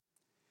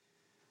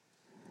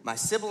My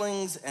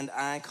siblings and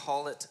I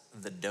call it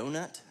the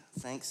Donut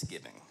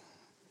Thanksgiving,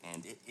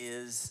 and it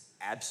is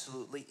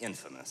absolutely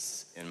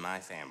infamous in my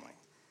family.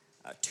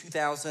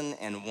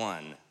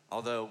 2001,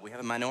 although we have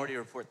a minority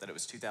report that it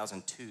was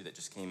 2002 that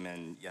just came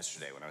in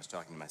yesterday when I was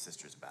talking to my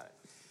sisters about it.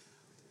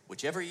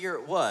 Whichever year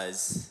it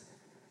was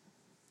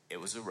a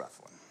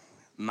rough one.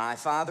 My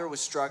father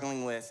was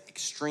struggling with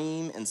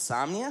extreme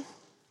insomnia,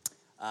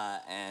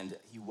 and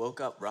he woke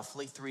up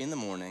roughly 3 in the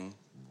morning,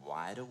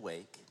 wide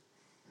awake,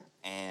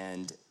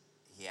 and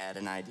he had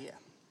an idea.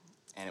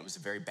 And it was a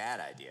very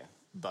bad idea.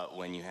 But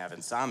when you have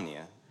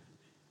insomnia,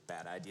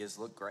 bad ideas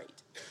look great.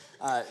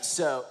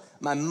 So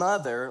my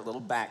mother, a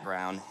little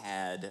background,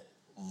 had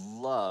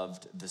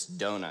loved this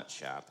donut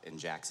shop in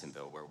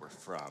Jacksonville, where we're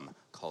from,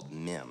 called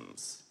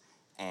Mims.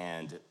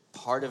 And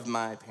part of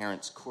my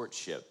parents'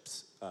 courtship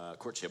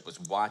was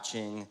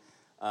watching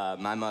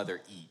my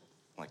mother eat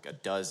like a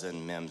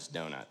dozen Mims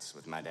donuts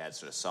with my dad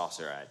sort of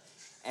saucer-eyed.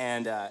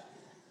 And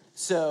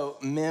so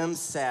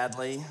Mims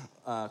sadly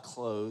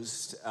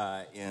closed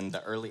in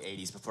the early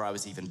 80s before I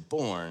was even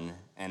born,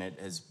 and it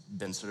has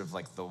been sort of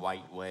like the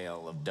white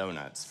whale of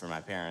donuts for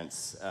my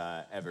parents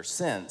ever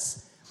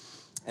since.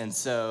 And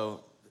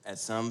so at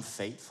some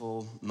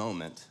fateful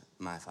moment,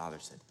 my father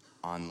said,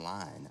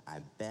 online, I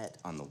bet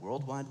on the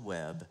World Wide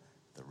Web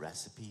the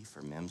recipe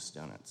for Mims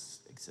donuts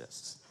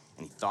exists.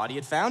 And he thought he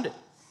had found it.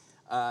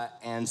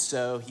 And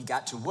so he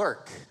got to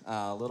work,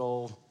 a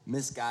little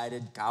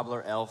misguided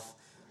cobbler elf,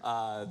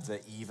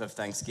 the eve of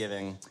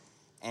Thanksgiving,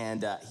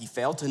 and he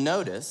failed to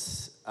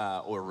notice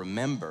or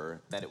remember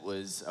that it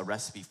was a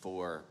recipe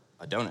for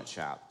a donut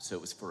shop, so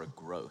it was for a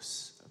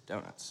gross of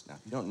donuts. Now,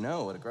 if you don't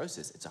know what a gross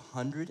is, it's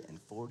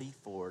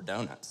 144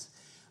 donuts.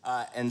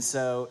 And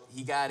so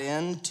he got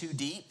in too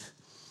deep,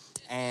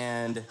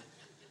 and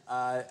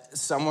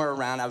somewhere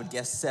around, I would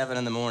guess 7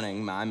 in the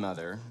morning, my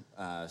mother,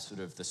 sort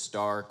of the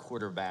star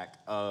quarterback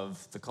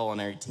of the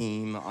culinary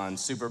team on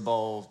Super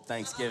Bowl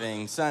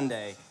Thanksgiving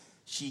Sunday,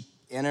 she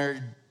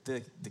entered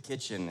the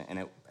kitchen, and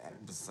it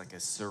was like a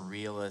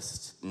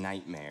surrealist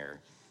nightmare.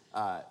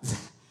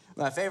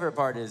 My favorite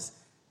part is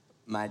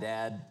my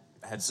dad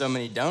had so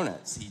many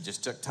donuts. He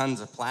just took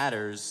tons of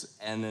platters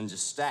and then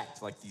just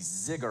stacked like these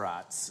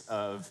ziggurats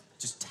of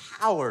just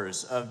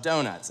towers of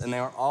donuts. And they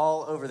were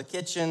all over the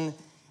kitchen.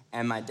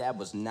 And my dad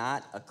was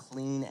not a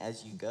clean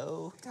as you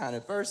go kind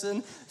of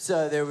person.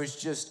 So there was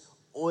just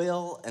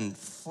oil and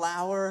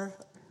flour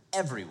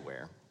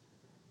everywhere.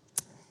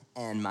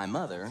 And my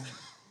mother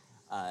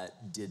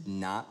did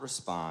not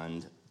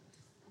respond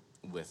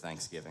with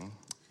thanksgiving,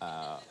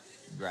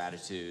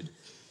 gratitude,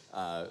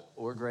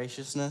 or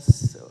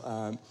graciousness.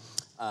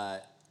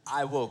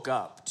 I woke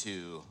up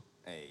to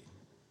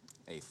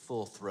a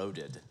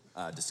full-throated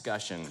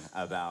discussion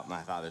about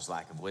my father's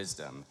lack of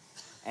wisdom.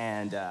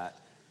 And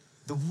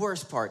the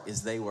worst part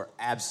is they were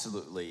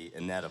absolutely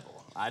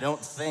inedible. I don't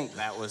think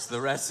that was the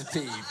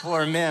recipe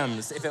for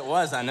Mims. If it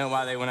was, I know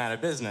why they went out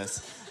of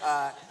business.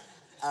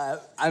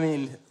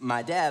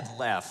 My dad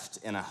left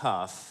in a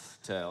huff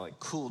to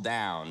cool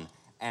down,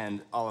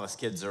 and all of us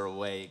kids are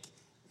awake,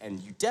 and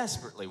you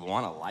desperately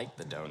want to like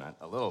the donut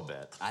a little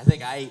bit. I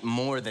think I ate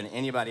more than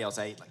anybody else.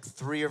 I ate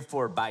 3 or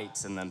 4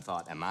 bites and then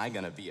thought, am I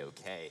going to be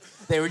okay?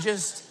 They were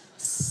just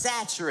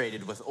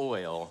saturated with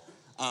oil.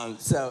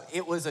 So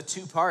it was a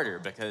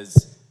two-parter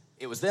because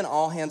it was then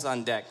all hands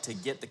on deck to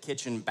get the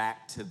kitchen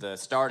back to the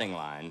starting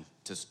line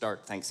to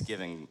start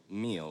Thanksgiving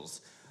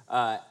meals.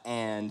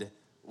 And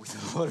we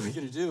thought, what are we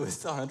going to do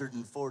with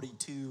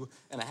 142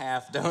 and a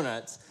half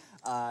donuts?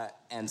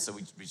 And so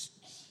we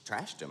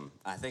trashed them.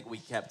 I think we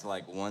kept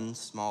one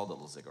small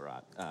little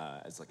ziggurat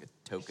as a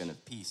token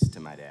of peace to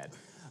my dad.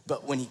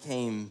 But when he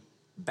came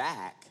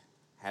back,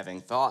 having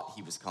thought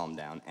he was calmed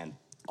down and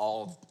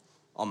all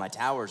my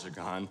towers are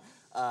gone,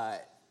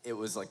 it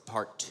was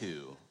part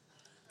 2.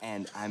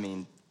 And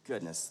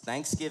goodness,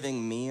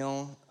 Thanksgiving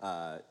meal,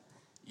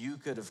 you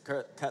could have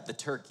cut the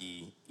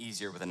turkey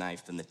easier with a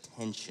knife than the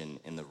tension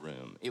in the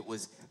room. It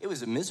was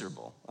a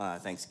miserable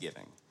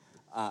Thanksgiving.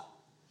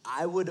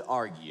 I would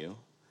argue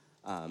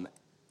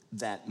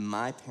that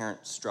my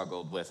parents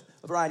struggled with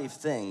a variety of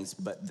things,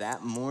 but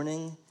that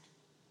morning,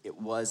 it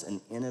was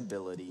an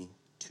inability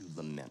to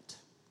lament,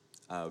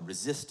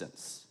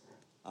 resistance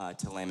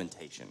to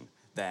lamentation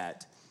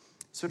that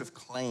sort of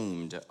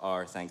claimed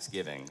our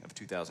Thanksgiving of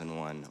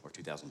 2001 or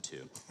 2002.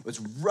 It was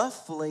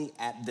roughly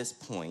at this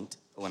point,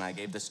 when I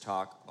gave this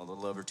talk a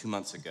little over 2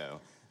 months ago,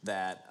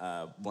 that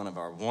one of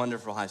our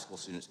wonderful high school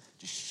students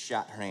just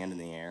shot her hand in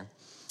the air.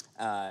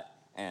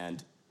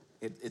 And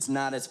it's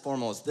not as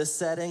formal as this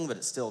setting, but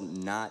it's still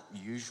not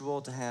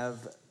usual to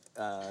have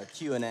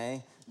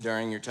Q&A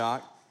during your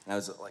talk. And I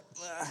was like,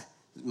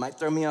 it might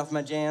throw me off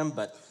my jam,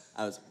 but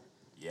I was,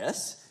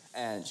 yes.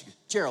 And she goes,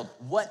 Gerald,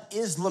 what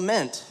is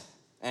lament?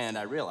 And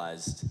I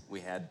realized we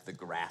had the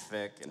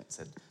graphic, and it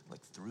said,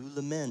 through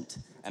lament.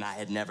 And I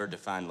had never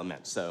defined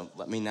lament, so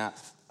let me not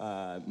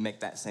make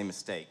that same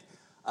mistake.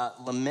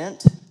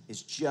 Lament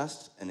is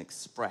just an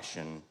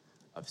expression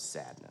of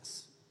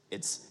sadness.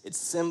 Its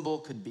symbol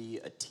could be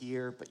a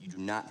tear, but you do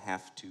not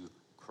have to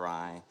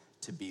cry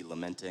to be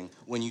lamenting.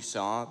 When you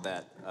saw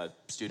that a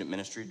student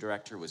ministry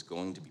director was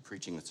going to be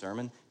preaching the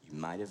sermon, you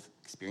might have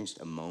experienced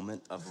a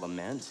moment of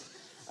lament.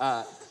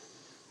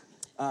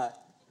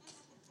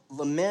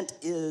 Lament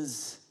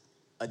is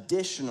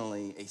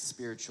additionally a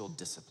spiritual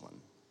discipline.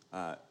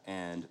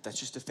 And that's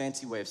just a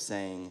fancy way of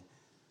saying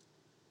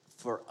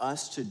for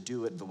us to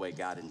do it the way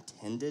God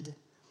intended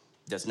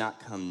does not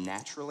come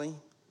naturally,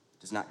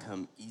 does not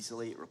come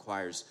easily. It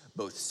requires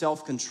both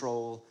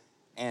self-control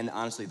and,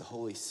 honestly, the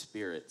Holy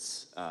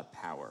Spirit's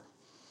power.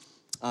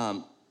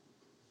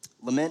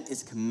 Lament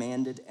is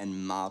commanded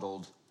and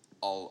modeled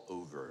all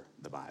over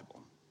the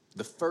Bible.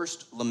 The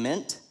first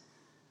lament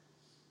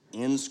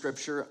in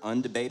Scripture,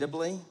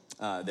 undebatably,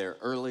 there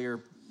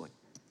earlier, like,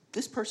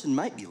 this person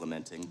might be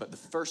lamenting, but the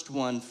first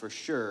one for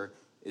sure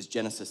is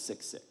Genesis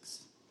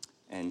 6:6.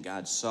 And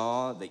God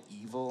saw the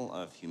evil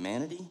of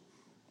humanity,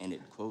 and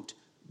it, quote,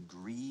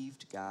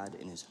 grieved God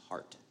in his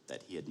heart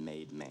that he had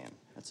made man.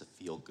 That's a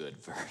feel-good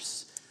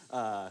verse.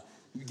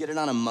 You get it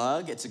on a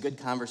mug. It's a good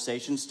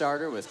conversation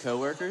starter with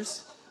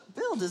coworkers.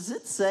 Bill, does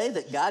it say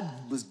that God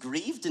was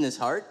grieved in his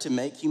heart to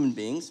make human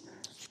beings?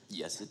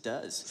 Yes, it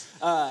does.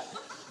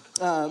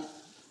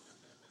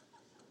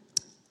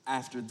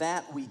 After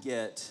that, we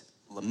get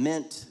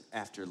lament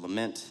after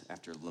lament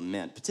after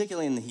lament,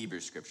 particularly in the Hebrew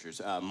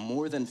Scriptures.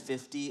 More than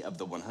 50 of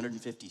the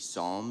 150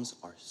 Psalms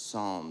are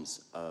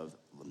Psalms of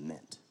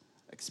lament,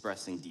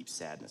 expressing deep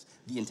sadness.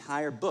 The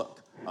entire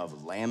book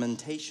of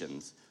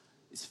Lamentations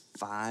is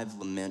 5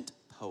 lament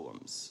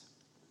poems.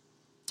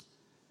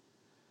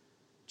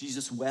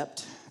 Jesus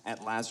wept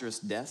at Lazarus'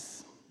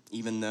 death,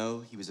 even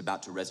though he was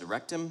about to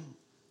resurrect him,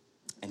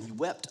 and he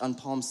wept on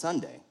Palm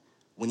Sunday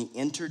when he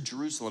entered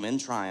Jerusalem in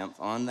triumph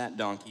on that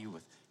donkey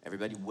with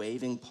everybody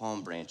waving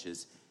palm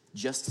branches,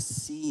 just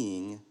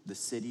seeing the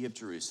city of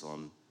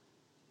Jerusalem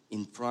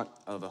in front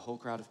of a whole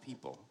crowd of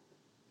people.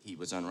 He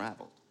was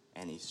unraveled,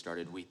 and he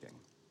started weeping.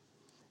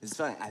 It's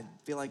funny, I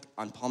feel like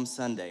on Palm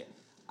Sunday,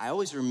 I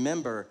always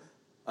remember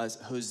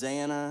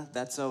Hosanna.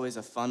 That's always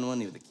a fun one.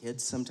 The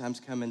kids sometimes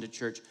come into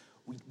church.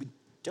 We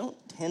don't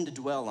tend to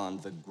dwell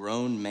on the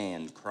grown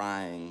man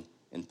crying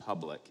in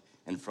public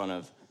in front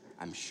of,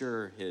 I'm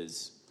sure,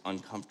 his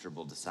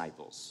uncomfortable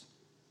disciples.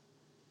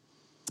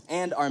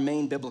 And our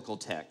main biblical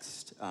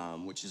text,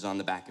 which is on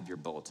the back of your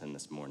bulletin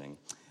this morning,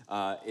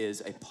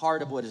 is a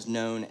part of what is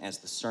known as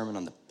the Sermon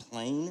on the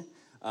Plain,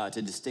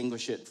 to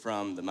distinguish it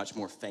from the much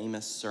more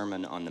famous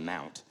Sermon on the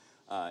Mount.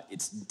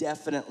 It's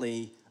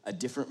definitely a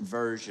different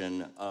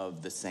version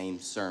of the same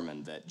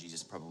sermon that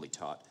Jesus probably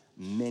taught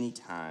many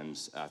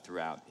times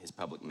throughout his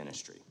public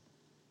ministry.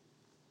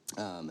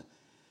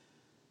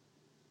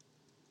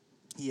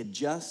 He had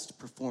just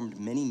performed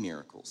many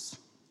miracles,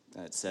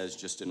 it says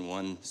just in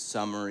one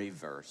summary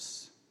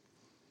verse.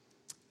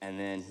 And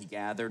then he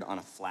gathered on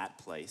a flat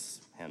place,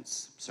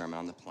 hence Sermon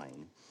on the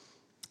Plain,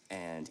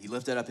 and he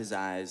lifted up his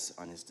eyes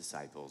on his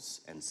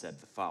disciples and said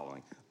the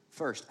following.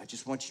 First, I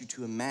just want you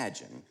to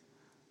imagine,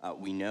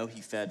 we know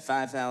he fed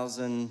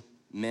 5,000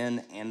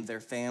 men and their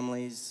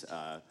families,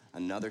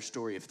 another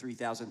story of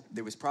 3,000.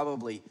 There was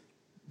probably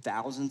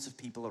thousands of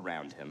people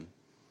around him,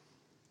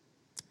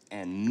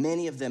 and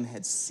many of them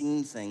had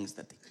seen things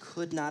that they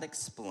could not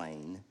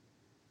explain.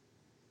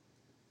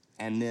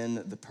 And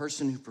then the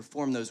person who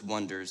performed those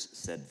wonders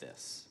said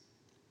this: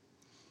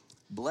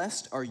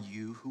 "Blessed are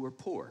you who are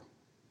poor,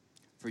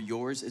 for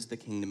yours is the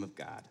kingdom of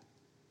God.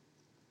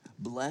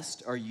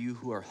 Blessed are you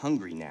who are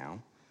hungry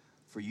now,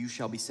 for you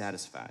shall be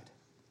satisfied.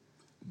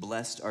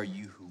 Blessed are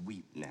you who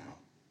weep now,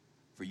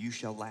 for you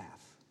shall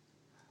laugh.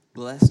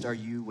 Blessed are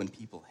you when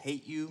people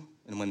hate you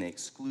and when they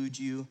exclude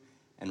you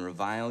and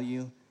revile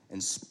you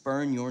and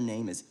spurn your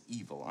name as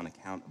evil on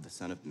account of the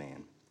Son of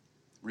Man.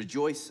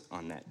 Rejoice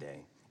on that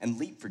day and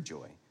leap for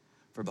joy,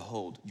 for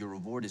behold, your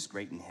reward is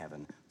great in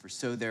heaven, for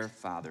so their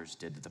fathers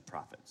did to the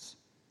prophets.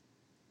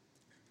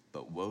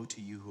 But woe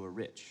to you who are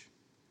rich,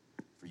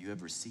 for you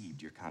have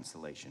received your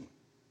consolation.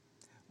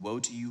 Woe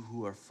to you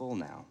who are full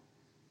now,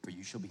 for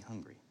you shall be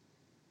hungry.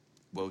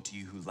 Woe to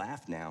you who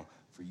laugh now,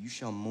 for you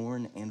shall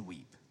mourn and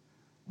weep.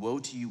 Woe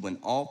to you when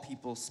all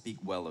people speak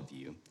well of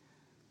you,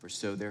 for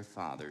so their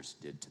fathers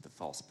did to the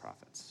false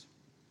prophets."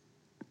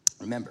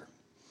 Remember,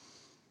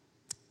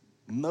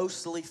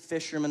 mostly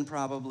fishermen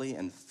probably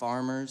and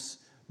farmers,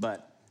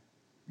 but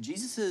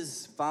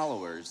Jesus'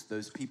 followers,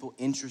 those people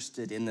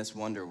interested in this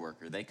wonder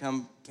worker, they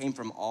came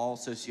from all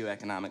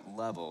socioeconomic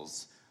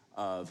levels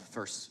of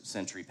first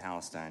century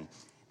Palestine.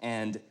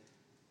 And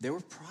there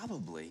were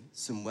probably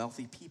some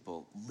wealthy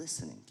people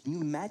listening. Can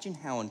you imagine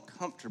how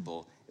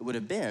uncomfortable it would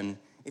have been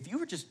if you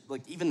were just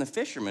like even the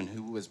fisherman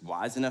who was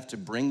wise enough to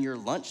bring your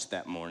lunch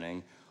that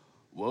morning?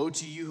 Woe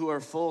to you who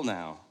are full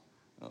now.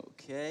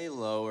 Okay,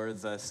 lower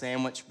the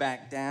sandwich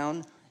back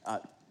down.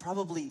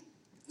 Probably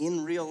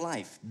in real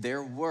life,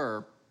 there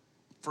were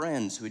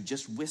friends who had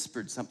just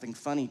whispered something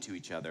funny to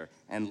each other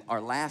and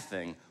are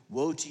laughing.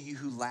 Woe to you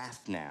who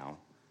laugh now.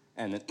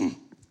 And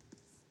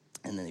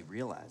then they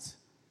realize,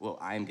 well,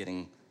 I am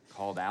getting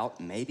called out.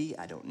 Maybe,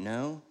 I don't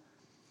know.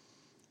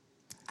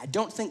 I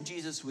don't think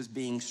Jesus was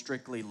being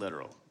strictly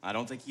literal I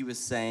don't think he was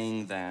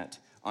saying that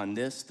on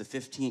this, the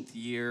 15th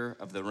year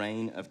of the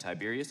reign of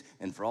Tiberius,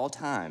 and for all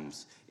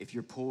times, if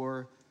you're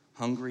poor,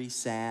 hungry,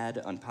 sad,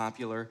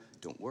 unpopular,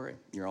 don't worry,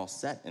 you're all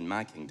set in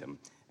my kingdom.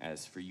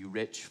 As for you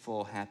rich,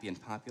 full, happy,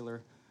 and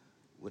popular,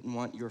 wouldn't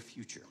want your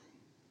future.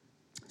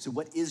 So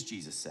what is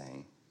Jesus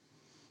saying?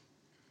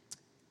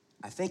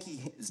 I think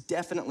he is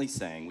definitely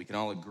saying, we can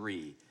all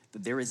agree,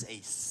 that there is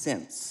a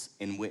sense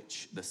in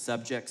which the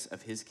subjects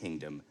of his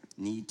kingdom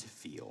need to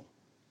feel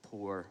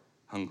poor,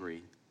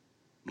 hungry,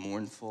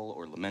 mournful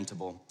or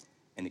lamentable,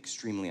 and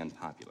extremely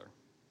unpopular.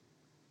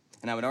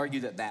 And I would argue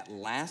that that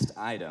last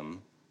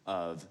item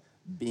of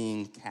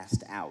being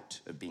cast out,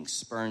 of being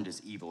spurned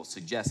as evil,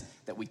 suggests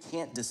that we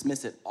can't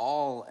dismiss it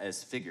all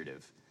as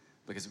figurative,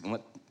 because in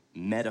what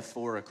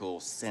metaphorical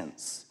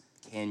sense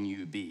can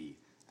you be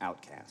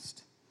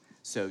outcast?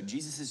 So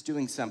Jesus is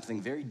doing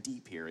something very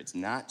deep here. It's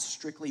not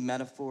strictly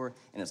metaphor,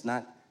 and it's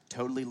not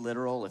totally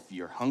literal. If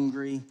you're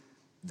hungry,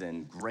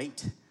 then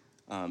great.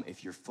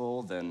 If you're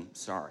full, then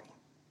sorry.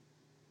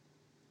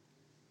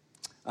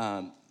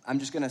 I'm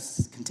just going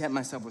to content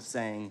myself with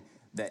saying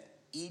that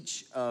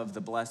each of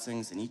the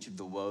blessings and each of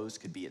the woes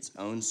could be its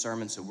own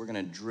sermon, so we're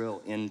going to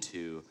drill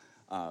into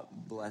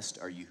blessed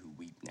are you who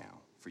weep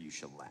now, for you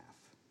shall laugh.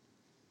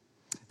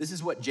 This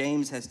is what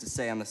James has to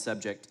say on the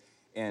subject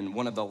in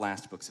one of the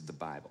last books of the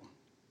Bible.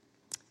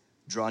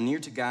 Draw near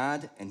to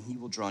God, and he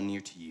will draw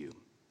near to you.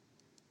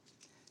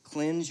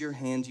 Cleanse your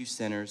hands, you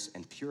sinners,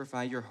 and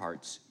purify your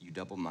hearts, you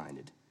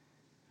double-minded.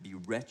 Be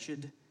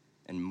wretched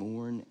and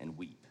mourn and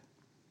weep.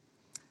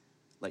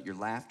 Let your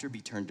laughter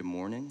be turned to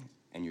mourning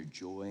and your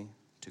joy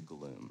to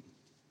gloom.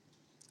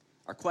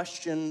 Our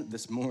question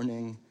this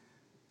morning,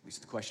 at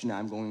least the question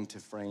I'm going to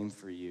frame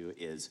for you,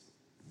 is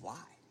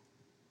why?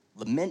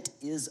 Lament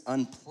is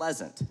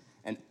unpleasant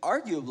and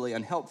arguably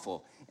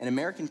unhelpful. In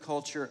American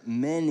culture,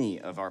 many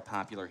of our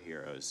popular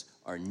heroes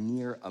are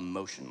near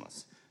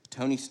emotionless.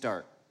 Tony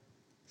Stark,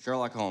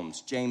 Sherlock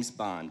Holmes, James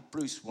Bond,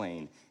 Bruce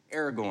Wayne,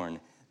 Aragorn.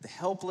 The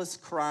helpless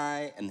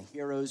cry and the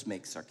heroes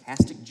make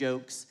sarcastic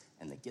jokes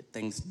and they get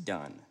things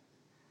done.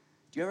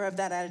 Do you ever have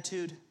that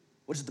attitude?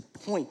 What is the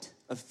point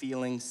of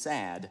feeling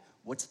sad?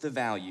 What's the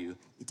value?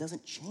 It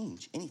doesn't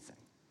change anything.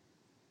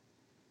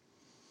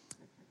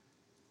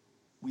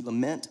 We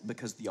lament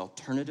because the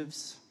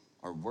alternatives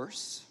are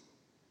worse.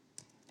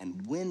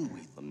 And when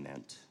we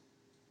lament,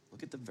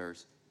 look at the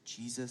verse,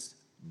 Jesus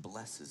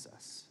blesses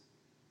us.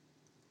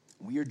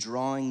 We are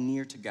drawing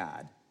near to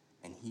God,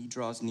 and he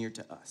draws near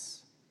to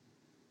us.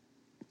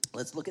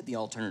 Let's look at the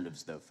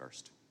alternatives, though,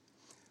 first.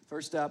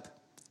 First up,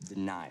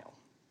 denial.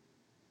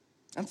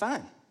 I'm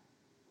fine.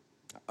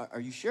 Are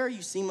you sure?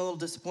 You seem a little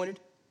disappointed.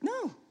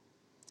 No.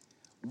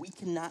 We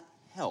cannot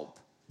help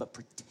but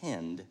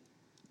pretend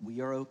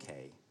we are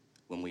okay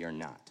when we are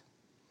not.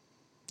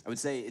 I would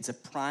say it's a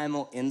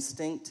primal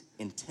instinct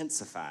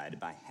intensified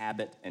by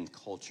habit and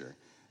culture,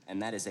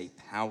 and that is a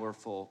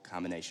powerful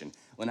combination.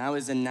 When I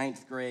was in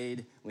 9th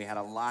grade, we had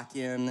a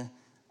lock-in.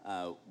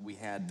 We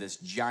had this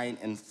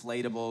giant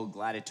inflatable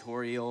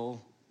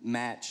gladiatorial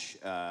match.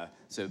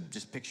 So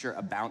just picture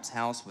a bounce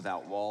house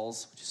without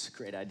walls, which is a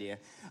great idea.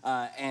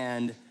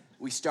 And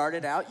we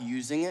started out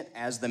using it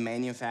as the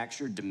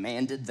manufacturer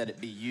demanded that it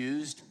be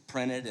used,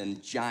 printed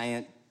in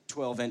giant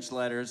 12-inch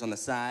letters on the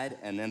side,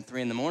 and then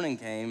 3 a.m.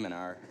 came, and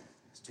our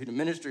student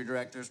ministry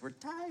directors were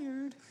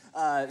tired.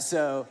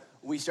 So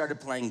we started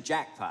playing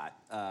jackpot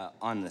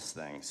on this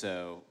thing.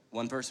 So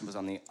one person was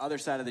on the other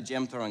side of the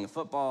gym throwing a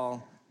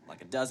football.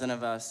 Like a dozen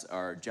of us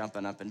are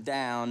jumping up and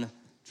down,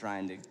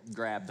 trying to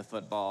grab the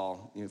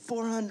football.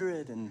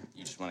 400, and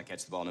you just want to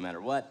catch the ball no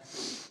matter what.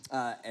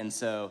 And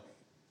so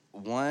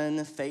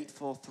one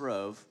fateful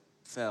throw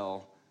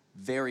fell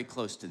very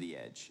close to the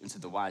edge. And so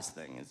the wise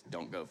thing is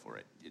don't go for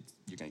it.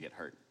 You're going to get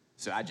hurt.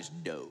 So I just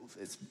dove.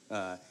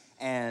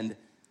 And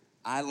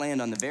I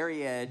land on the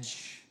very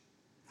edge.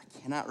 I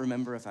cannot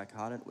remember if I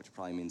caught it, which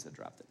probably means I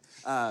dropped it.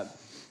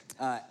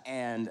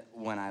 And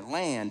when I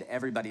land,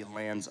 everybody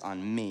lands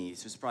on me.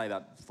 So it's probably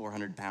about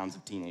 400 pounds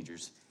of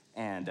teenagers.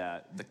 And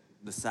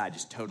the side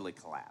just totally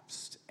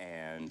collapsed.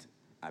 And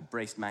I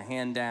braced my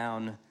hand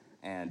down,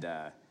 and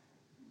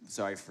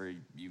sorry for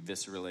you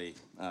viscerally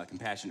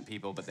compassionate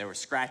people, but there were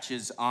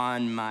scratches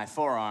on my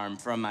forearm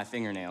from my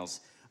fingernails.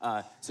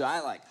 So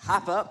I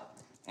hop up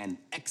and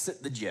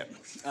exit the gym.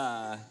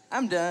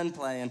 I'm done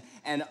playing,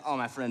 and all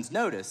my friends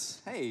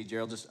notice, hey,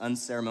 Gerald just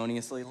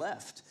unceremoniously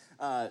left.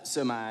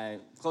 So my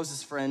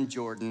closest friend,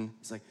 Jordan,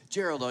 is like,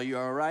 Gerald, are you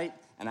all right?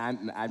 And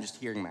I'm just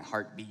hearing my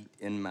heartbeat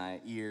in my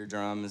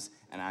eardrums,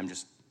 and I'm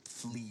just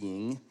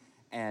fleeing.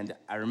 And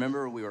I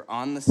remember we were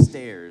on the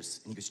stairs,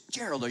 and he goes,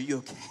 Gerald, are you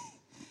okay?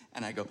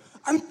 And I go,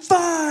 I'm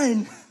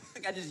fine.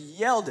 I just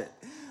yelled it.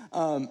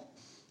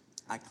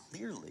 I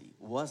clearly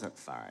wasn't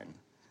fine.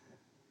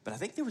 But I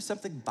think there was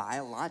something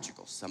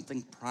biological,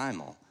 something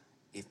primal.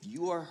 If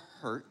you are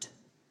hurt,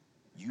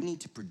 you need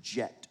to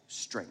project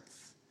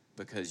strength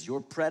because your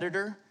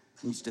predator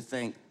needs to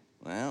think,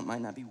 well, it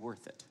might not be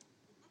worth it.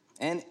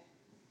 And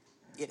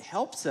it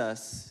helps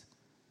us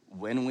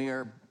when we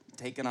are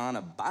taking on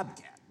a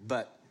bobcat.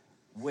 But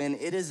When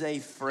it is a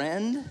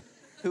friend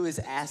who is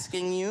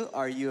asking you,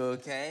 are you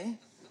okay?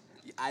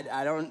 I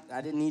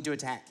didn't need to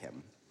attack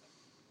him.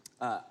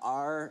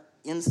 Our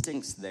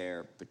instincts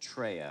there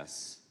betray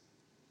us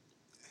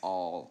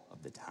all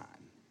of the time.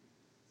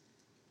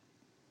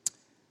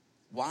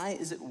 Why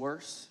is it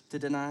worse to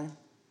deny?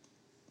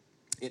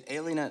 It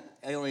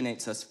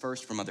alienates us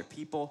first from other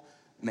people,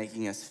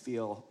 making us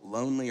feel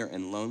lonelier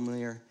and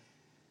lonelier,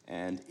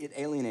 and it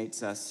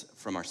alienates us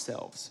from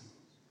ourselves.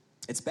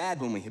 It's bad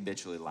when we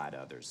habitually lie to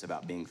others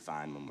about being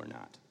fine when we're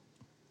not.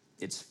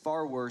 It's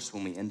far worse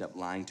when we end up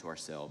lying to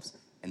ourselves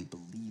and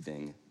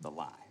believing the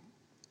lie.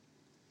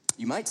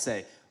 You might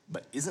say,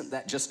 but isn't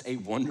that just a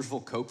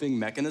wonderful coping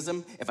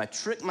mechanism? If I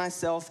trick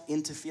myself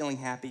into feeling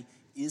happy,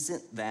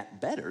 isn't that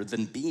better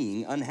than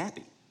being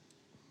unhappy?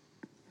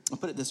 I'll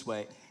put it this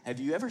way. Have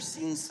you ever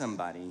seen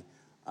somebody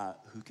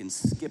who can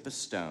skip a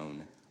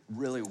stone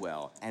really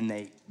well, and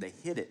they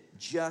hit it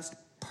just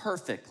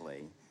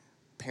perfectly,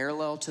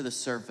 parallel to the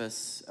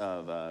surface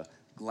of a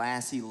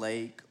glassy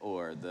lake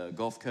or the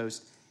Gulf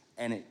Coast,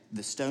 and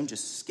the stone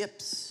just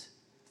skips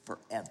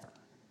forever?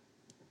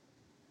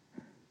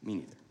 Me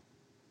neither.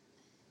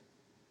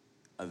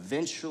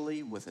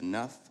 Eventually, with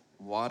enough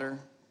water,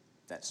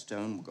 that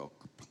stone will go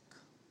ka-pink.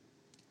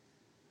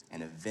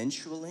 And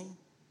eventually,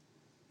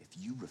 if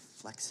you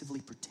reflexively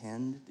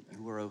pretend that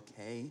you are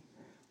okay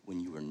when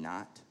you are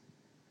not,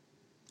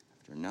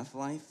 after enough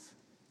life,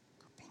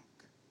 ka-pink,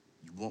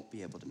 you won't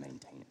be able to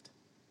maintain it.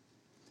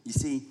 You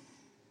see,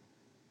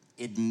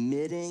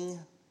 admitting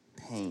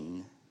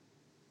pain,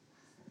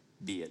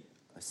 be it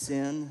a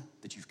sin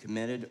that you've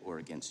committed or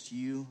against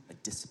you, a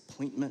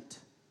disappointment,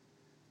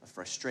 a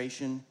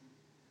frustration,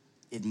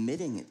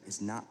 admitting it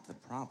is not the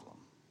problem.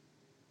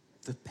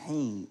 The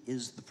pain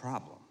is the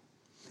problem.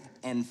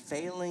 And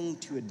failing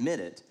to admit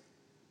it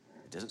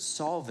doesn't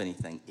solve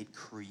anything. It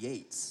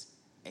creates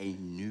a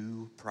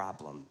new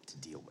problem to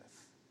deal with.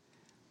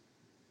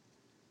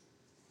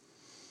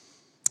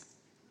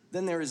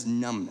 Then there is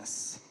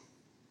numbness.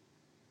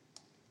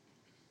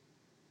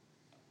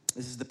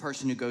 This is the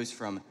person who goes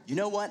from, you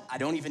know what, I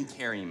don't even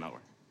care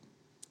anymore.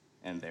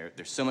 And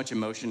there's so much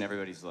emotion,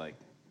 everybody's like,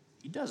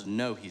 he doesn't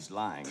know he's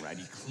lying, right?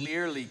 He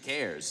clearly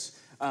cares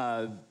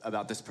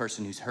about this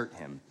person who's hurt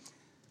him.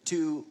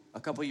 To a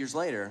couple years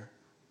later,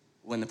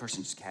 when the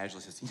person just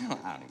casually says, you know,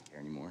 I don't even care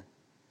anymore.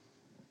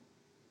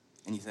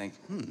 And you think,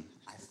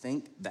 I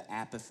think the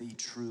apathy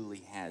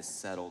truly has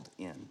settled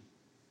in.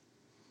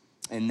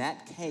 In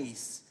that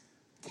case,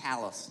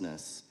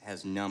 callousness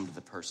has numbed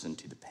the person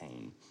to the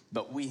pain.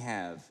 But we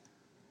have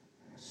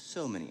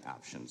so many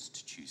options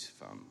to choose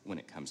from when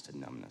it comes to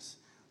numbness.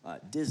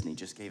 Disney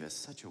just gave us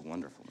such a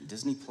wonderful one.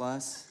 Disney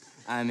Plus,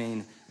 I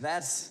mean,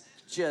 that's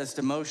just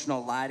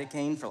emotional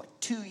lidocaine for like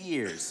 2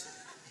 years.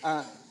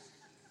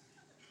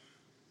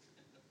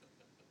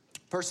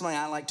 Personally,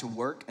 I like to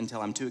work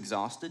until I'm too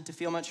exhausted to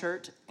feel much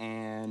hurt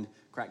and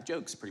crack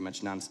jokes pretty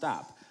much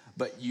nonstop.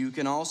 But you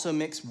can also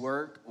mix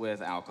work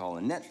with alcohol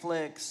and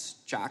Netflix,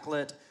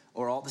 chocolate,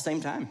 or all at the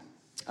same time.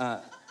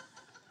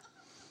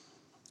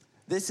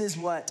 This is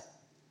what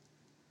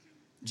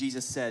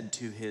Jesus said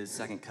to his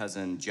second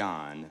cousin,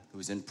 John, who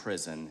was in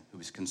prison, who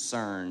was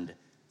concerned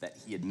that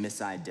he had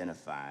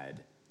misidentified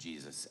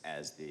Jesus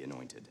as the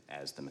anointed,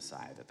 as the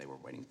Messiah that they were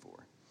waiting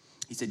for.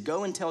 He said,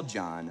 go and tell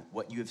John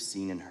what you have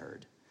seen and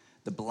heard.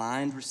 The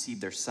blind receive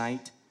their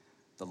sight,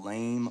 the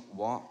lame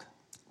walk,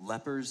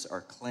 lepers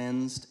are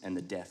cleansed, and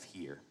the deaf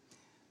hear.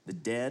 The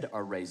dead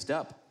are raised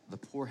up, the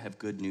poor have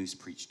good news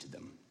preached to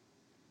them.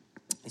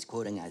 He's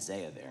quoting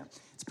Isaiah there.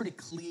 It's pretty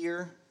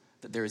clear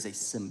that there is a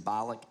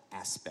symbolic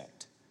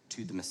aspect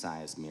to the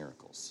Messiah's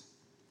miracles.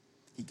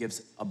 He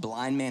gives a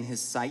blind man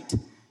his sight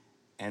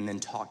and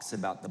then talks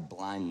about the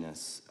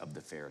blindness of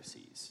the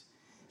Pharisees.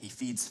 He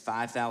feeds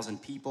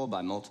 5,000 people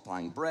by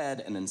multiplying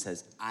bread and then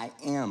says, I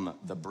am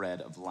the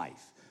bread of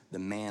life, the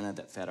manna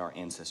that fed our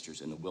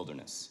ancestors in the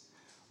wilderness.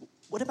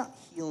 What about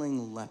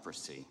healing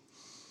leprosy?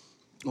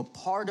 Well,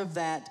 part of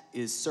that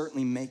is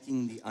certainly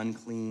making the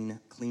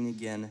unclean clean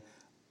again,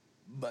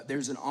 but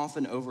there's an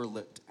often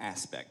overlooked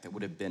aspect that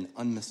would have been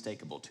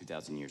unmistakable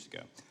 2,000 years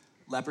ago.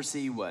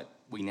 Leprosy, what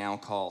we now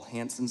call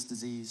Hansen's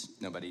disease.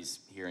 Nobody's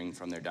hearing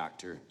from their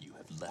doctor, you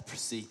have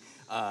leprosy.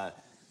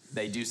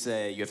 They do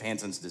say you have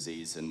Hansen's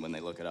disease, and when they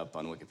look it up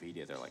on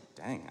Wikipedia, they're like,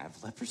 dang, I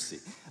have leprosy.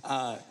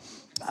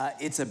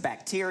 It's a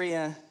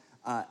bacteria,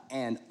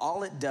 and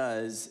all it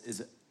does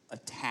is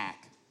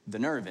attack the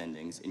nerve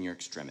endings in your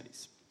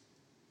extremities.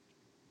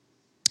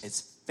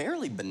 It's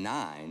fairly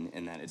benign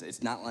in that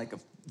it's not like a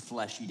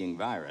flesh-eating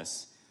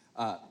virus,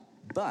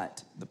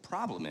 but the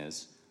problem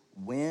is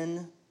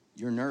when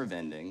your nerve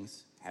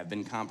endings have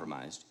been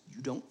compromised,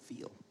 you don't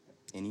feel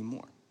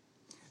anymore.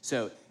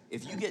 So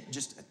if you get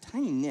just a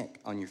tiny nick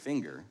on your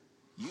finger,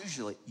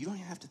 usually you don't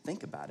even have to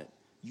think about it.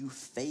 You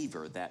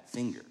favor that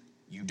finger.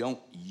 You don't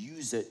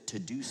use it to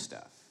do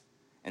stuff.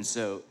 And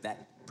so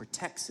that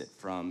protects it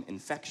from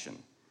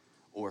infection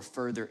or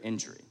further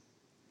injury.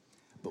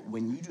 But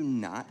when you do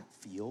not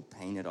feel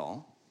pain at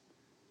all,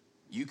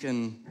 you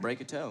can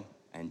break a toe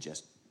and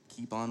just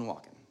keep on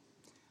walking.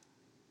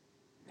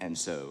 And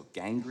so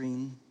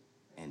gangrene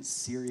and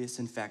serious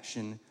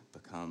infection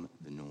become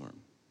the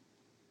norm.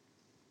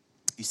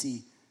 You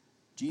see,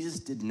 Jesus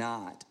did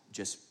not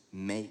just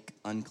make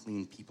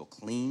unclean people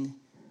clean.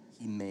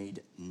 He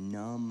made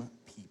numb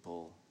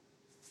people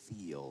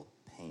feel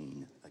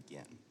pain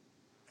again.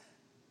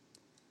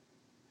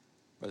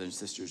 Brothers and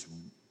sisters,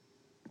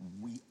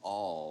 we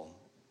all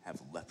have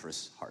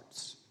leprous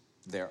hearts.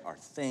 There are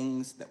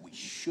things that we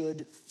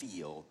should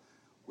feel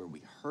where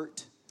we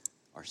hurt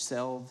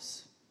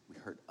ourselves, we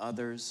hurt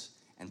others,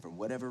 and for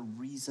whatever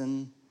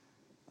reason,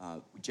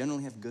 we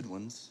generally have good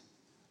ones,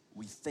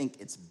 we think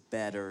it's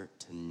better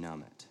to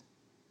numb it.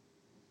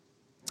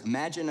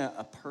 Imagine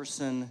a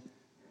person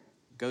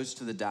goes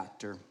to the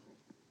doctor,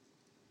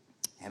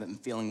 haven't been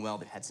feeling well,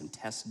 they've had some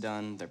tests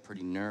done, they're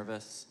pretty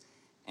nervous,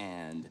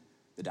 and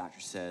the doctor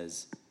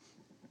says,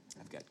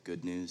 I've got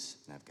good news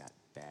and I've got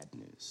bad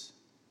news.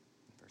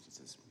 The person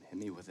says, hit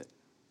me with it.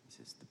 He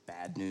says, the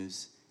bad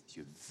news is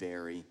you have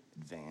very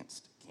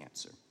advanced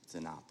cancer. It's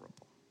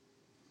inoperable.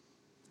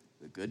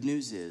 The good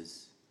news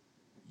is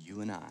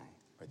you and I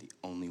are the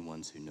only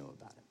ones who know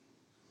about it.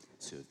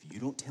 So if you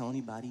don't tell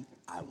anybody,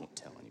 I won't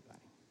tell anybody.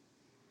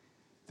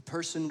 The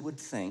person would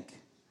think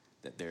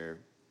that they're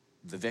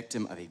the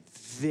victim of a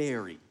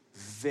very,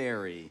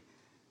 very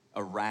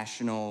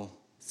irrational,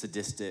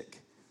 sadistic,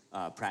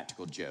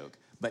 practical joke.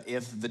 But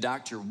if the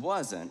doctor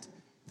wasn't,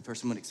 the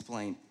person would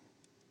explain,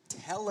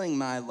 telling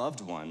my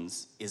loved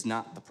ones is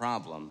not the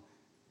problem.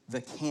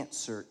 The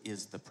cancer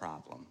is the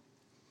problem.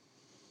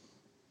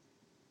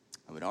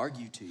 I would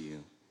argue to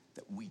you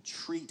that we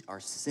treat our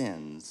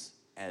sins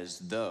as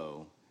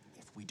though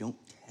if we don't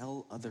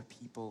tell other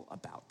people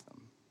about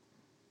them,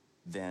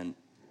 then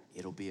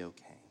it'll be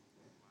okay.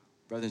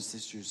 Brothers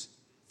and sisters,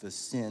 the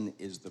sin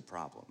is the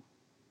problem.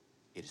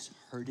 It is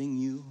hurting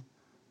you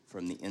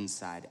from the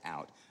inside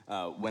out.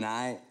 When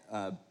I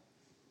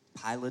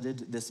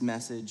piloted this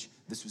message,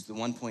 this was the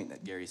one point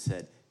that Gary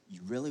said,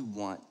 you really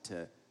want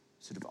to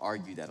sort of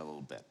argue that a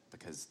little bit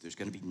because there's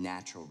going to be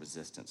natural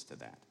resistance to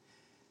that.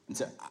 And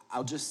so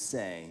I'll just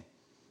say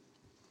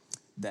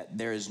that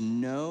there is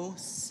no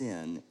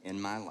sin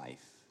in my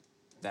life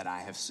that I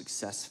have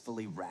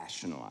successfully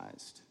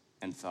rationalized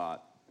and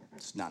thought,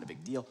 it's not a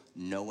big deal.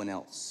 No one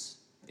else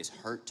is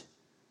hurt.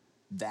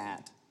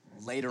 That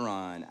later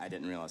on, I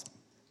didn't realize,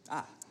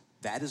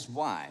 that is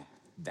why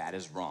that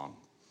is wrong.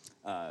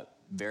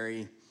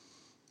 Very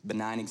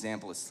benign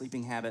example is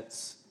sleeping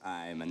habits.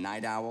 I'm a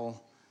night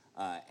owl,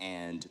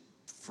 and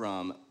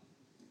from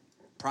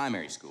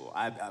primary school,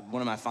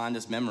 one of my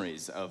fondest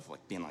memories of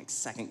being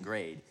second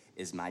grade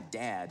is my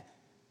dad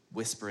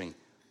whispering,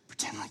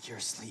 pretend like you're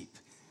asleep.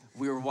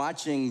 We were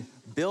watching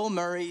Bill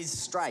Murray's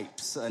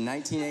Stripes, a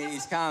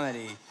 1980s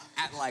comedy,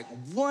 at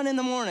 1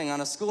 a.m.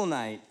 on a school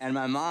night, and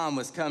my mom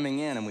was coming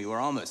in, and we were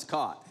almost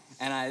caught.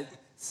 And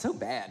so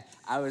bad.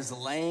 I was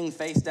laying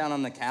face down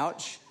on the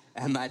couch,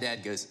 and my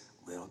dad goes,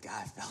 little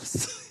guy fell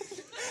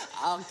asleep.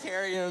 I'll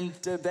carry him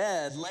to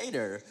bed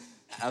later.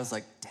 I was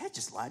like, Dad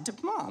just lied to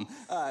Mom.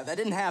 That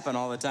didn't happen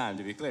all the time,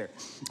 to be clear.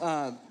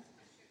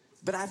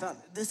 But I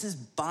thought, this is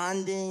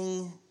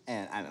bonding,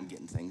 and I'm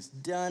getting things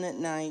done at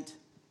night.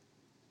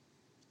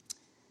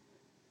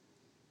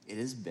 It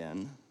has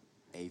been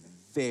a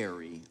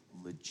very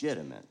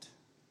legitimate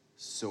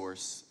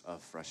source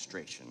of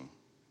frustration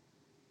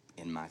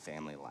in my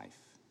family life.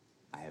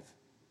 I have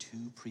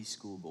 2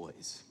 preschool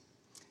boys,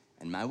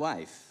 and my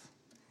wife,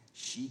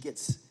 she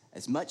gets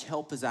as much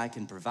help as I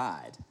can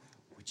provide,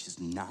 which is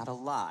not a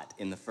lot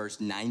in the first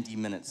 90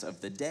 minutes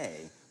of the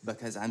day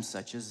because I'm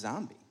such a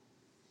zombie.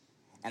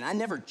 And I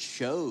never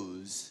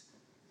chose,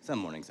 some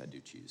mornings I do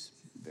choose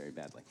very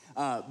badly.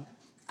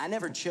 I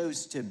never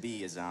chose to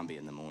be a zombie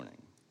in the morning,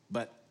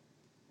 but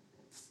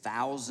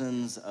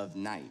thousands of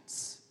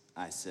nights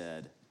I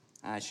said,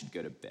 I should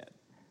go to bed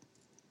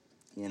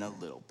in a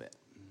little bit.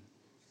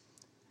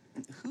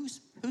 And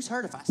who's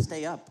hurt if I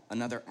stay up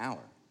another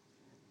hour?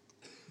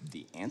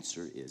 The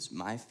answer is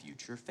my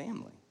future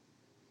family.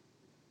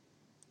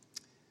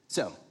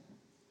 So,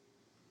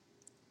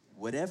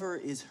 whatever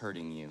is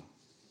hurting you,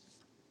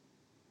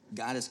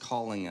 God is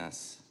calling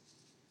us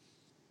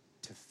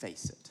to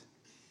face it.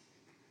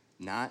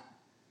 Not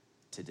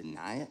to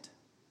deny it,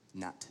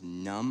 not to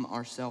numb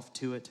ourselves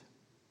to it,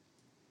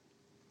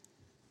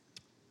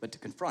 but to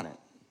confront it.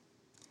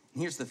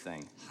 And here's the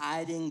thing,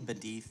 hiding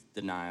beneath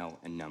denial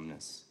and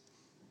numbness,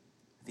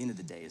 at the end of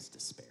the day, is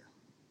despair.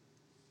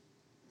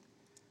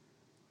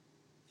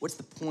 What's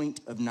the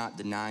point of not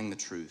denying the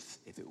truth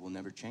if it will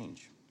never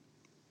change?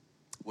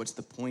 What's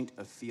the point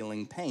of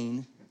feeling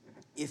pain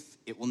if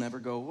it will never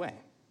go away?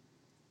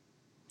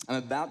 I'm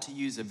about to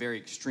use a very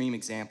extreme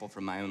example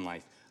from my own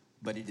life,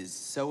 but it is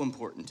so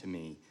important to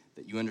me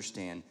that you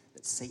understand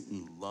that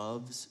Satan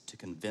loves to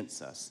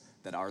convince us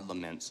that our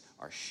laments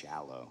are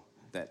shallow,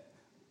 that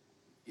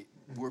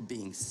we're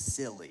being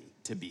silly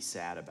to be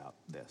sad about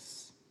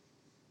this.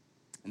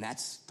 And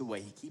that's the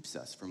way he keeps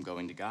us from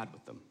going to God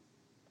with them.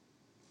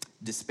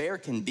 Despair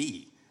can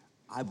be,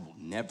 I will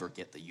never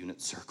get the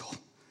unit circle,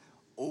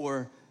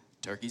 or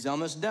turkey's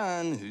almost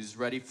done. Who's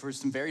ready for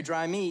some very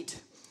dry meat?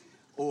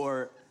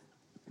 Or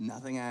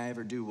nothing I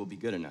ever do will be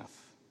good enough.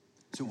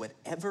 So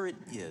whatever it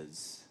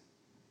is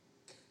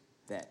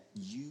that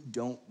you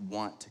don't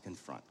want to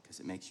confront because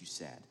it makes you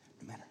sad,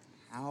 no matter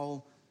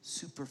how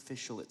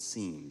superficial it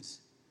seems,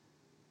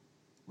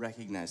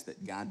 recognize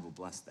that God will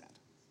bless that.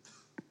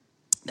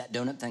 That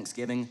donut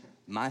Thanksgiving,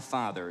 my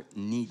father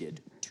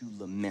needed to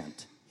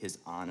lament his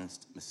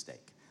honest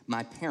mistake.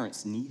 My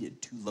parents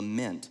needed to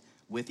lament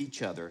with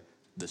each other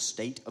the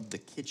state of the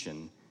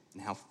kitchen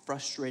and how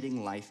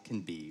frustrating life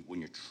can be when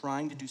you're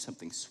trying to do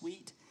something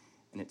sweet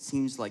and it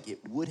seems like it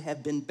would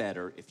have been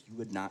better if you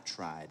had not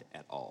tried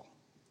at all.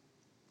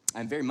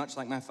 I'm very much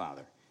like my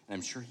father, and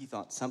I'm sure he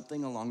thought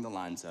something along the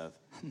lines of,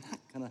 I'm not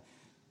gonna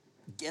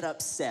get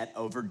upset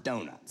over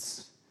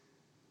donuts.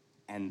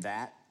 And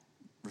that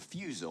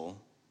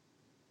refusal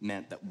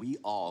meant that we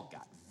all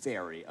got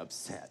very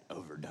upset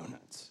over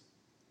donuts.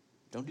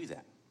 Don't do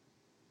that.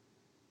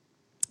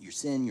 Your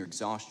sin, your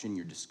exhaustion,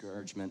 your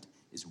discouragement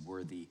is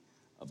worthy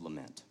of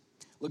lament.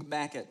 Look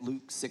back at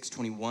Luke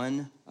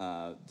 6:21,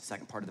 the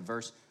second part of the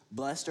verse.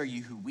 Blessed are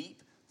you who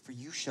weep, for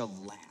you shall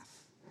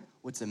laugh.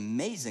 What's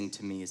amazing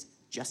to me is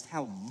just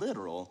how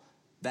literal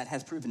that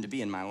has proven to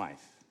be in my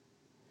life.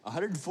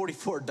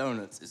 144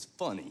 donuts is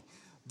funny,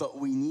 but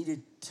we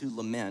needed to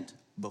lament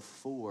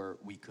before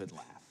we could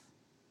laugh.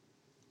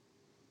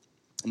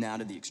 Now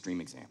to the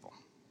extreme example.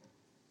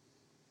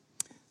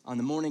 On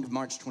the morning of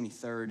March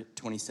 23rd,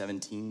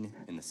 2017,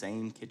 in the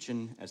same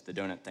kitchen as the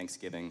donut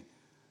Thanksgiving,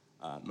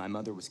 my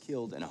mother was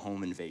killed in a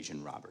home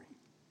invasion robbery.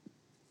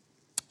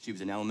 She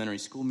was an elementary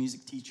school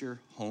music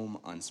teacher home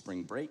on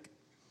spring break.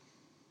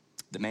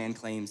 The man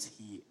claims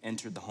he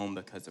entered the home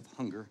because of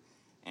hunger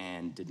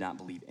and did not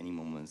believe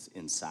anyone was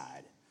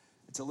inside.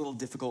 It's a little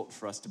difficult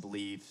for us to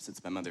believe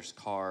since my mother's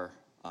car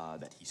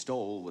that he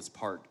stole was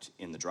parked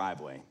in the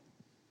driveway.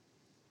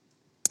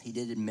 He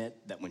did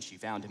admit that when she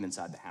found him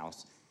inside the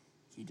house,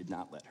 he did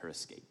not let her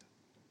escape.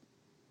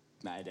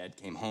 My dad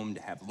came home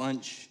to have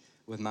lunch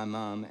with my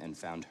mom and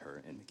found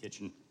her in the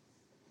kitchen.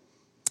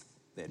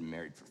 They had been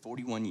married for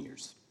 41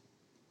 years.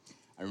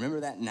 I remember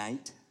that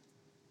night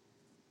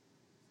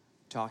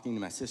talking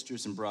to my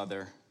sisters and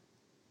brother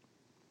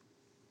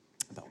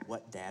about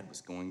what Dad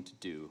was going to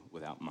do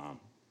without Mom.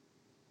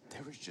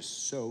 There was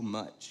just so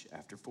much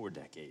after 4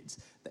 decades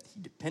that he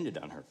depended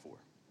on her for.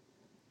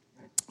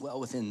 Well,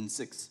 within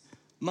 6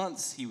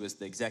 months, he was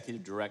the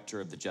executive director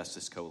of the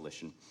Justice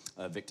Coalition,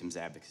 a victims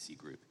advocacy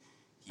group.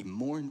 He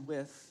mourned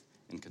with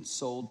and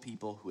consoled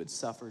people who had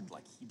suffered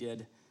like he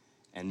did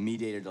and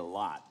mediated a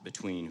lot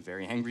between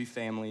very angry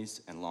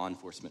families and law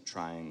enforcement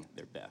trying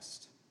their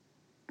best.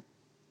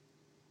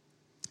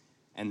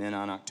 And then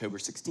on October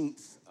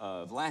 16th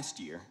of last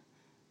year,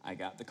 I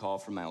got the call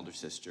from my older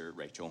sister,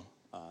 Rachel,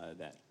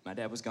 that my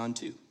dad was gone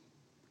too.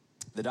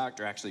 The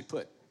doctor actually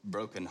put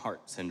broken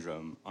heart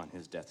syndrome on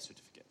his death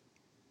certificate.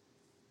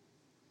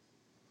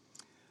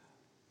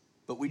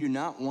 But we do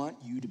not want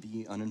you to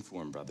be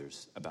uninformed,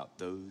 brothers, about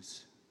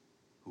those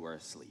who are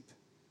asleep,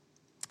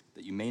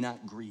 that you may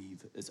not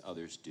grieve as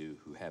others do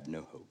who have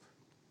no hope.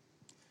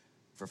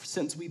 For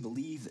since we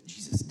believe that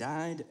Jesus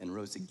died and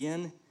rose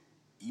again,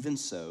 even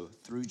so,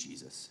 through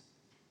Jesus,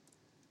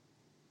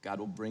 God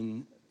will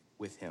bring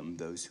with him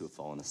those who have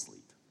fallen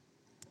asleep.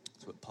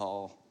 That's what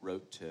Paul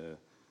wrote to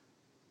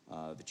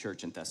the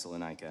church in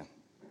Thessalonica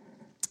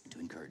to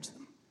encourage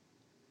them.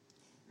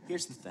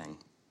 Here's the thing.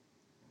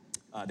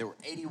 There were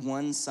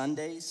 81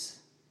 Sundays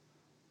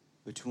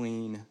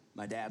between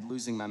my dad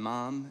losing my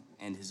mom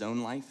and his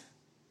own life.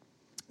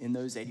 In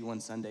those 81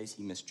 Sundays,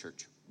 he missed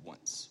church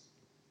once.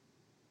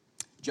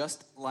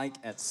 Just like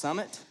at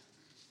Summit,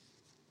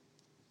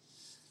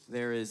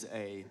 there is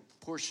a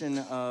portion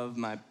of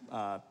my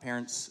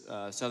parents'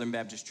 Southern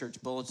Baptist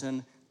Church bulletin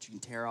that you can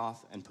tear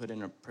off and put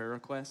in a prayer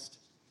request.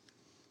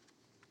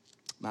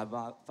 My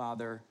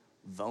father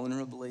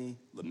vulnerably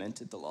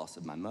lamented the loss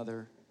of my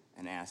mother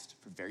and asked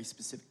for very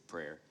specific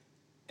prayer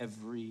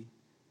every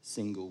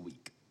single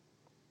week.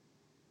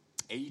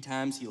 80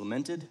 times he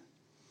lamented,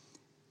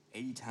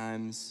 80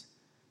 times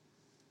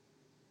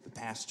the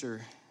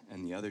pastor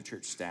and the other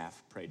church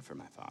staff prayed for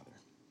my father.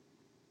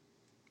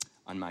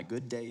 On my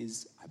good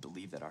days, I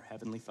believe that our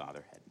Heavenly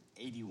Father had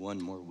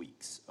 81 more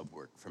weeks of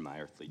work for my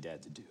earthly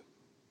dad to do.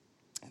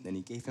 And then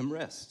he gave him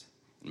rest,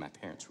 and my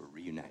parents were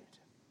reunited.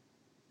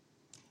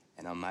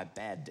 And on my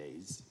bad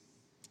days,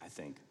 I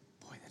think,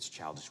 boy, that's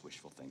childish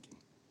wishful thinking.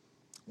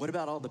 What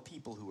about all the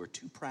people who are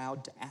too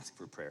proud to ask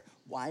for prayer?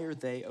 Why are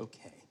they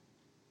okay?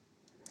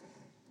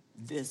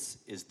 This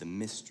is the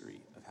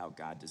mystery of how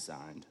God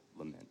designed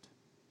lament.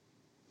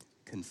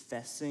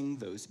 Confessing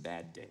those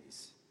bad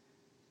days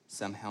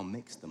somehow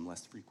makes them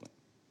less frequent.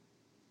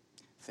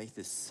 Faith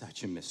is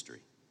such a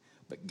mystery,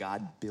 but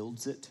God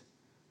builds it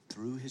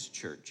through his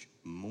church,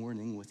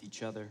 mourning with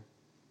each other,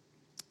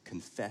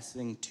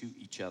 confessing to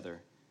each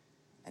other,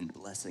 and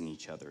blessing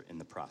each other in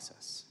the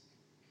process.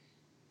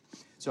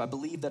 So I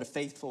believe that a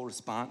faithful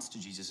response to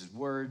Jesus'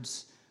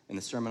 words in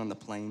the Sermon on the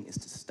Plain is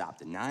to stop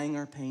denying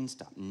our pain,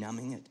 stop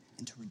numbing it,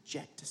 and to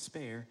reject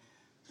despair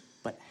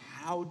But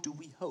how do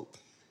we hope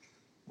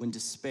when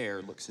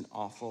despair looks an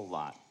awful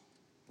lot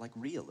like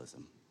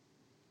realism?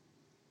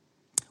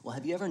 Well,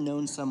 have you ever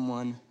known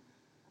someone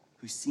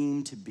who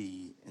seemed to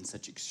be in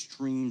such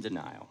extreme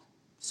denial,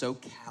 so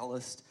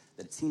calloused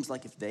that it seems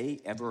like if they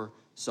ever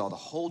saw the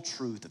whole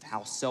truth of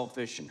how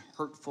selfish and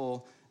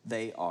hurtful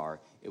they are,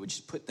 it would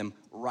just put them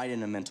right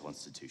in a mental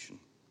institution?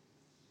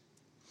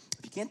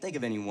 If you can't think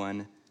of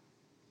anyone,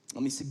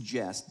 let me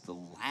suggest the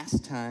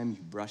last time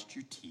you brushed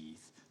your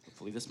teeth,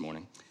 hopefully this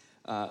morning,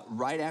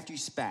 right after you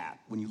spat,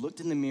 when you looked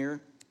in the mirror,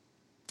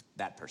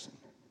 that person.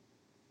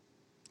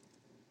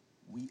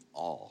 We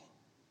all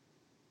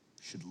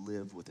should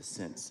live with a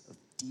sense of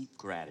deep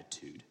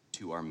gratitude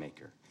to our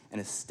Maker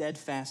and a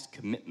steadfast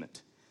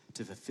commitment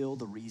to fulfill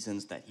the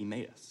reasons that he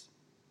made us.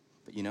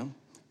 But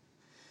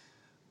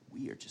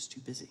we are just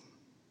too busy.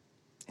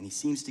 And he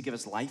seems to give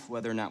us life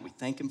whether or not we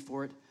thank him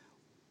for it.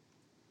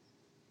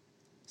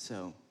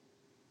 So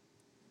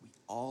we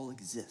all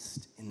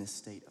exist in this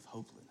state of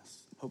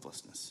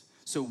hopelessness.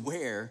 So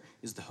where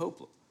is the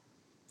hope?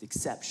 The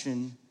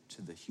exception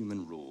to the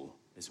human rule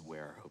is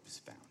where our hope is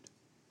found.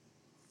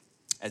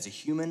 As a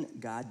human,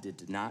 God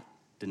did not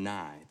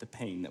deny the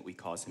pain that we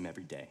cause him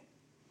every day.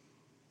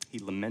 He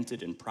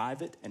lamented in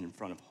private and in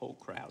front of whole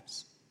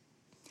crowds.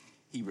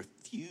 He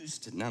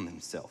refused to numb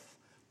himself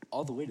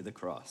all the way to the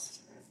cross.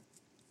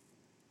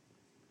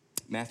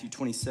 Matthew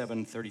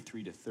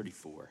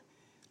 27:33-34.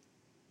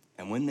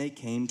 And when they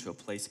came to a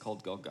place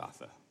called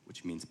Golgotha,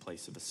 which means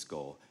place of a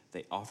skull,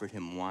 they offered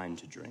him wine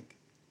to drink,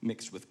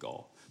 mixed with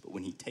gall. But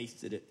when he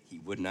tasted it, he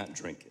would not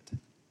drink it.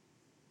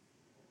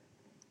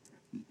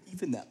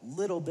 Even that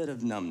little bit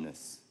of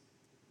numbness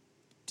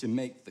to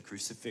make the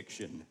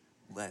crucifixion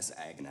less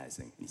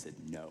agonizing. And he said,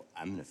 no,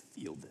 I'm going to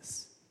feel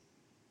this.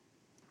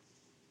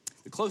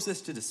 The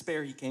closest to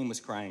despair he came was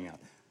crying out,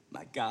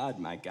 my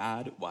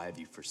God, why have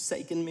you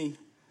forsaken me?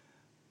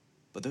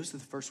 But those are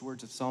the first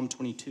words of Psalm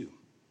 22.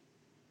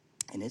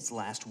 And its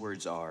last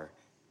words are,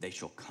 they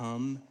shall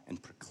come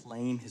and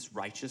proclaim his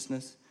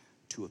righteousness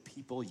to a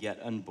people yet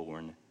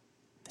unborn,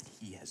 that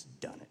he has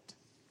done it.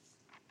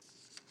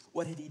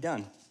 What had he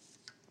done?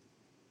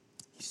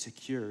 He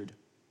secured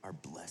our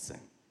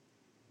blessing.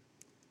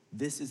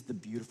 This is the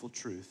beautiful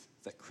truth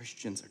that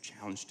Christians are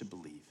challenged to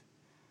believe.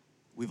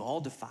 We've all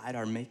defied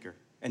our Maker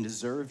and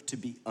deserve to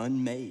be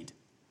unmade,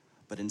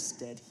 but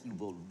instead he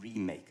will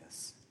remake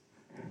us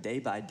day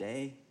by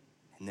day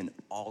and then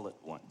all at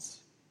once.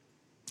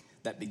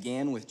 That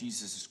began with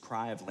Jesus'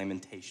 cry of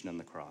lamentation on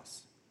the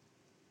cross.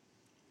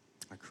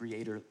 Our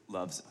Creator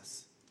loves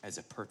us as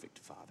a perfect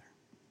Father.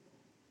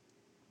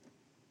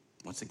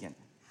 Once again,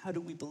 how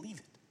do we believe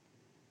it?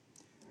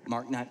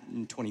 Mark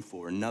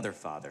 9:24, another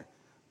father,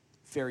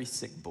 very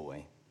sick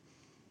boy.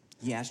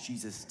 He asked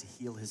Jesus to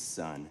heal his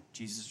son.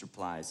 Jesus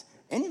replies,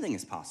 anything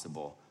is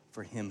possible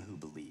for him who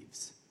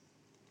believes.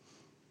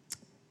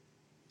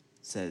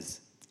 It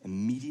says,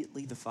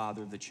 immediately the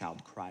father of the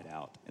child cried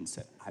out and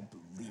said, I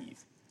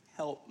believe,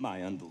 help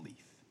my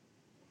unbelief.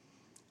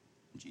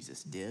 And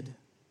Jesus did,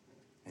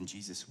 and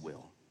Jesus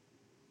will.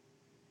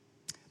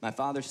 My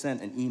father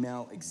sent an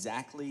email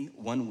exactly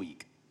 1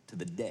 week to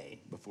the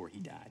day before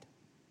he died.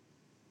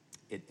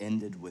 It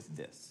ended with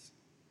this.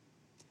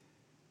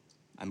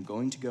 I'm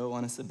going to go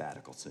on a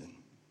sabbatical soon.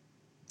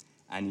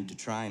 I need to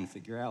try and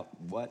figure out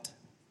what,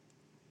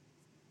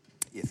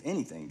 if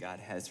anything, God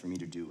has for me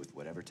to do with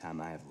whatever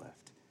time I have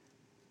left.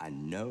 I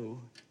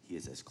know he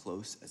is as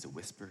close as a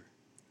whisper,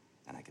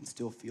 and I can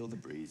still feel the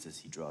breeze as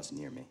he draws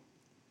near me.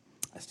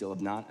 I still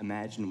have not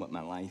imagined what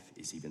my life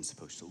is even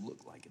supposed to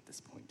look like at this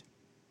point.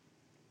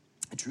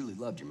 I truly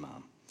loved your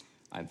mom.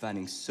 I'm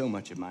finding so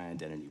much of my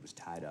identity was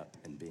tied up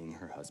in being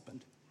her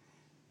husband.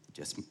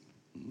 Just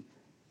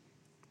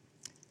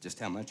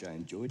how much I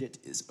enjoyed it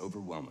is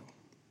overwhelming.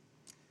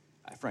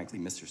 I frankly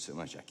miss her so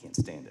much I can't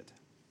stand it.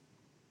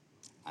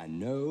 I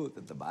know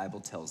that the Bible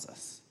tells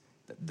us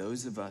that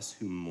those of us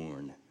who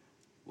mourn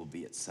will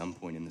be at some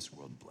point in this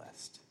world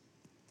blessed.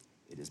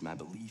 It is my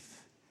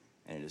belief,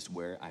 and it is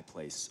where I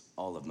place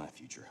all of my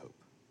future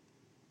hope.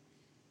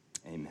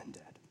 Amen,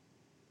 Dad.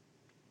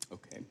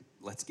 Okay,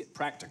 let's get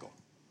practical.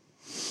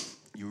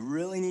 You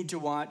really need to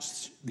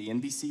watch the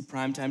NBC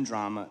primetime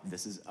drama,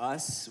 This Is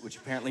Us, which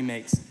apparently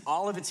makes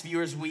all of its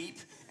viewers weep,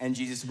 and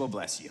Jesus will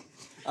bless you.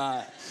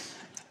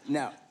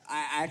 Now,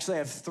 I actually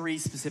have 3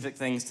 specific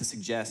things to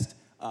suggest.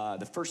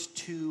 The first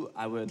 2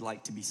 I would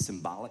like to be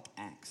symbolic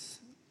acts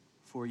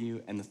for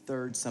you, and the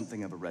third,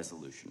 something of a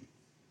resolution.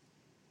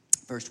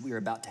 First, we are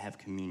about to have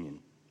communion.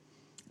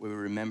 We will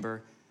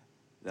remember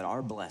that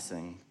our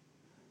blessing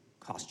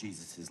cost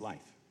Jesus his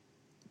life,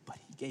 but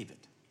he gave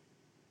it.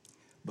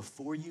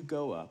 Before you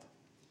go up,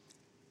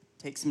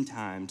 take some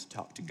time to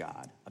talk to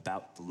God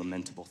about the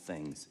lamentable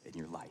things in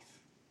your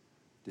life.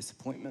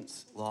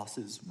 Disappointments,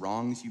 losses,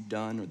 wrongs you've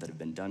done or that have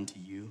been done to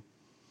you.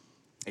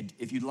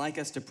 If you'd like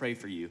us to pray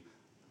for you,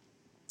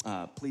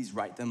 please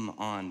write them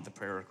on the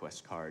prayer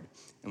request card,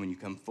 and when you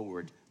come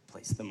forward,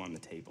 place them on the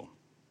table.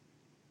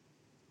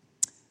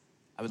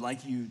 I would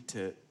like you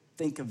to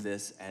think of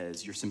this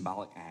as your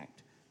symbolic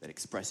act that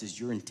expresses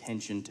your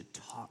intention to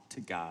talk to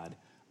God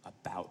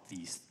about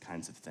these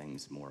kinds of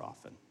things more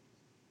often.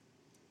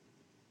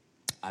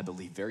 I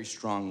believe very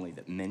strongly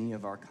that many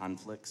of our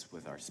conflicts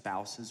with our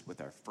spouses,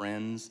 with our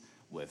friends,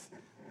 with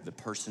the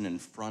person in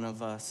front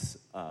of us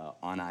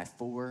on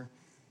I-4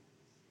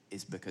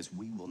 is because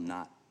we will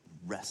not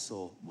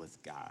wrestle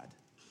with God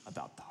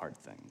about the hard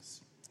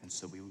things. And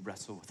so we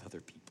wrestle with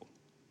other people.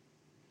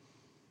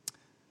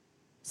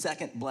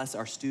 Second, bless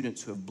our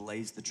students who have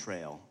blazed the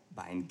trail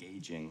by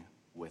engaging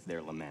with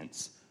their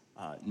laments.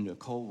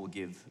 Nicole will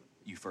give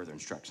you further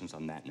instructions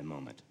on that in a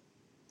moment.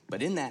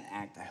 But in that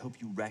act, I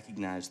hope you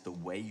recognize the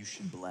way you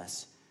should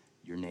bless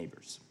your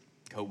neighbors,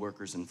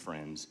 coworkers, and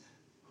friends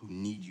who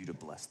need you to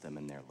bless them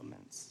in their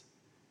laments.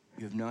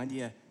 You have no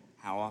idea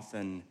how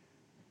often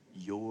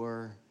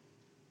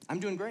I'm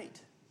doing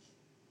great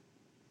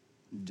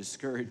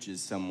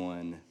discourages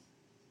someone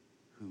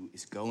who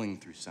is going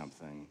through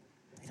something.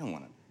 They don't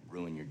want to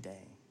ruin your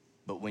day.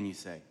 But when you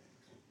say,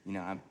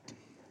 I'm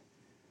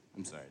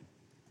sorry,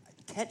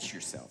 catch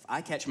yourself.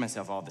 I catch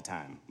myself all the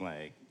time.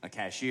 Like a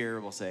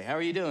cashier will say, how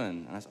are you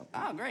doing? And I say,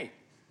 oh, great.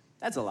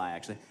 That's a lie,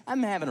 actually.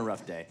 I'm having a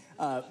rough day,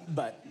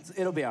 but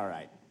it'll be all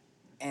right.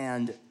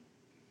 And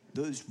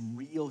those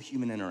real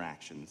human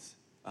interactions,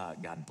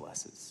 God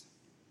blesses.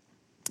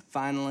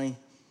 Finally,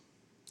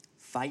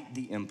 fight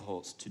the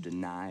impulse to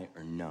deny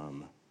or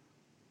numb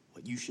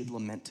what you should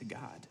lament to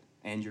God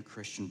and your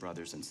Christian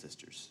brothers and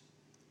sisters.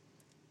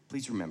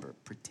 Please remember,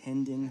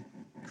 pretending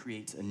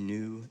creates a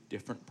new,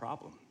 different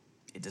problem.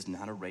 It does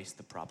not erase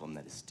the problem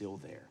that is still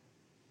there.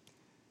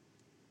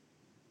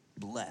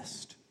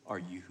 Blessed are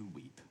you who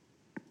weep,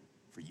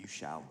 for you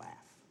shall laugh.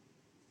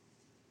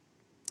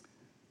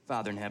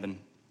 Father in heaven,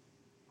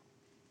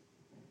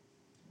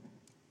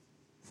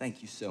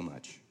 thank you so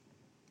much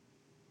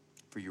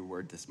for your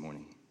word this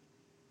morning.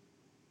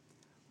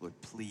 Lord,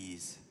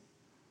 please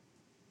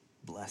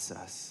bless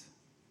us,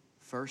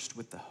 first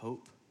with the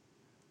hope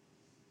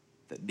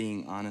that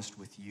being honest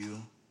with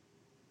you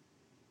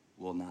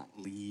will not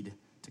lead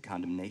to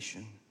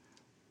condemnation,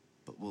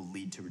 but will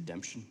lead to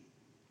redemption.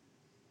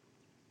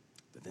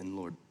 But then,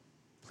 Lord,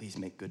 please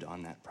make good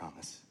on that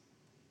promise.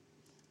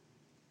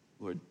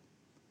 Lord,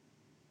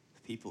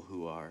 the people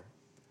who are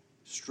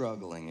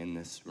struggling in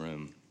this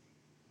room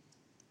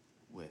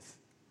with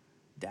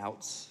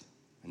doubts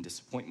and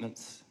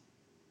disappointments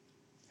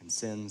and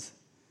sins,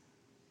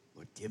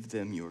 Lord, give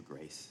them your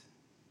grace.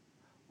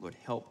 Lord,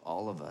 help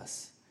all of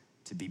us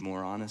to be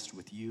more honest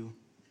with you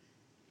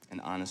and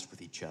honest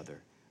with each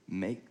other.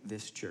 Make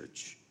this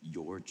church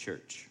your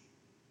church.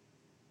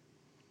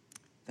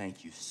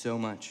 Thank you so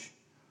much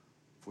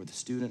for the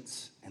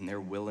students and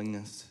their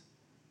willingness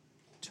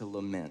to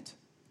lament.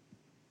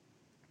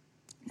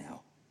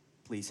 Now,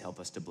 please help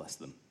us to bless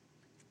them.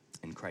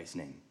 In Christ's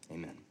name,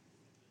 amen.